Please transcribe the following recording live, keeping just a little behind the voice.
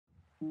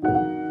How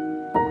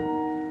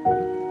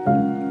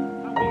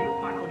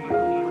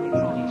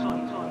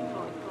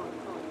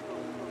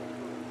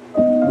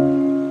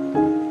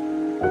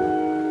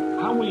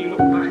will you look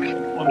back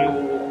on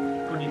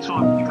your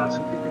time? You've had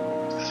some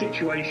different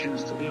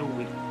situations to deal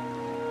with.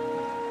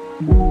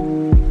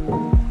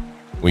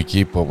 We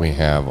keep what we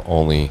have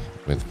only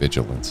with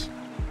vigilance.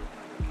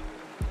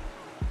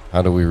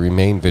 How do we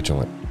remain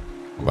vigilant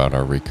about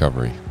our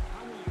recovery?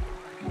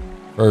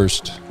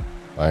 First,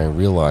 by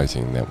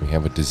realizing that we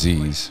have a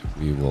disease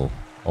we will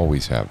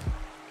always have.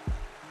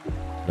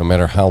 No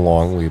matter how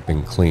long we've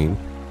been clean,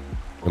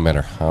 no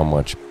matter how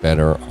much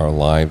better our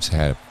lives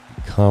have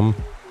become,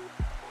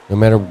 no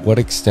matter what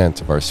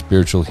extent of our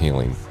spiritual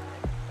healing,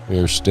 we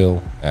are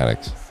still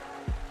addicts.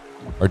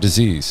 Our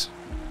disease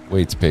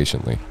waits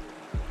patiently,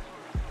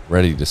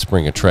 ready to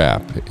spring a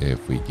trap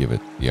if we give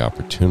it the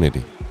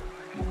opportunity.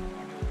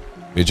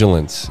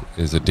 Vigilance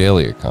is a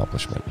daily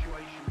accomplishment.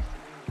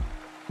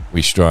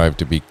 We strive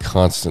to be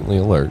constantly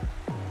alert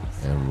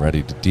and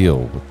ready to deal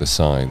with the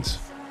signs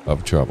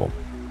of trouble.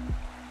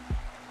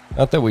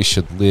 Not that we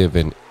should live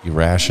in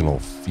irrational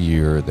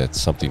fear that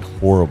something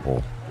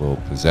horrible will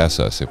possess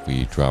us if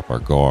we drop our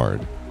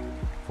guard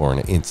for an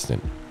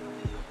instant.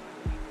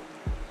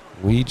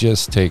 We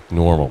just take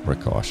normal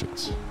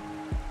precautions.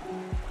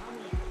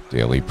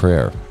 Daily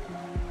prayer,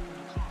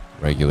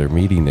 regular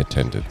meeting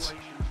attendance,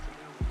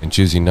 and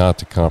choosing not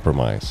to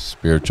compromise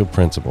spiritual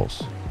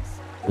principles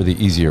for the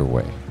easier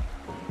way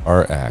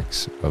are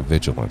acts of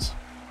vigilance.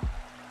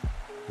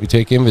 We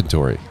take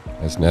inventory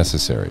as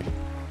necessary,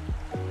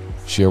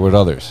 share with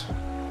others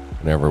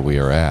whenever we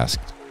are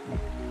asked,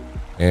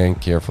 and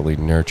carefully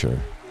nurture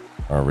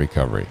our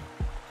recovery.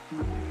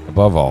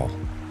 Above all,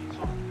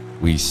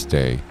 we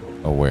stay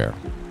aware.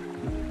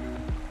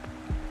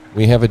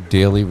 We have a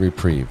daily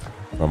reprieve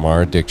from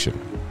our addiction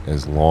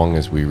as long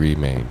as we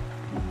remain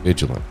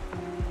vigilant.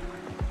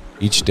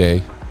 Each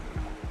day,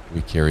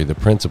 we carry the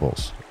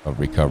principles of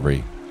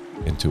recovery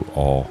into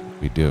all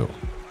we do.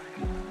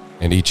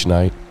 And each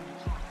night,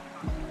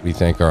 we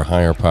thank our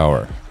higher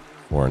power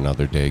for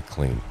another day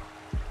clean.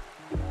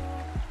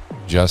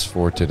 Just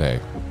for today,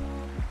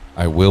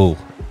 I will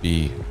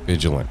be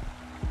vigilant,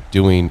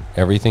 doing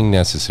everything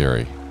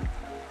necessary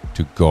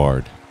to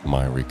guard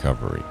my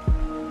recovery.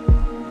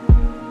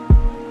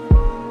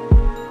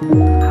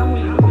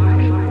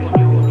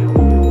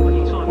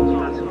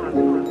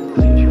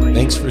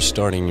 Thanks for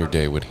starting your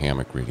day with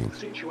Hammock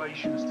readings,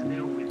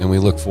 and we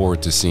look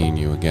forward to seeing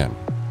you again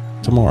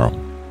tomorrow.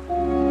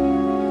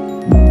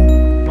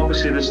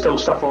 Obviously, there's still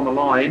stuff on the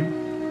line.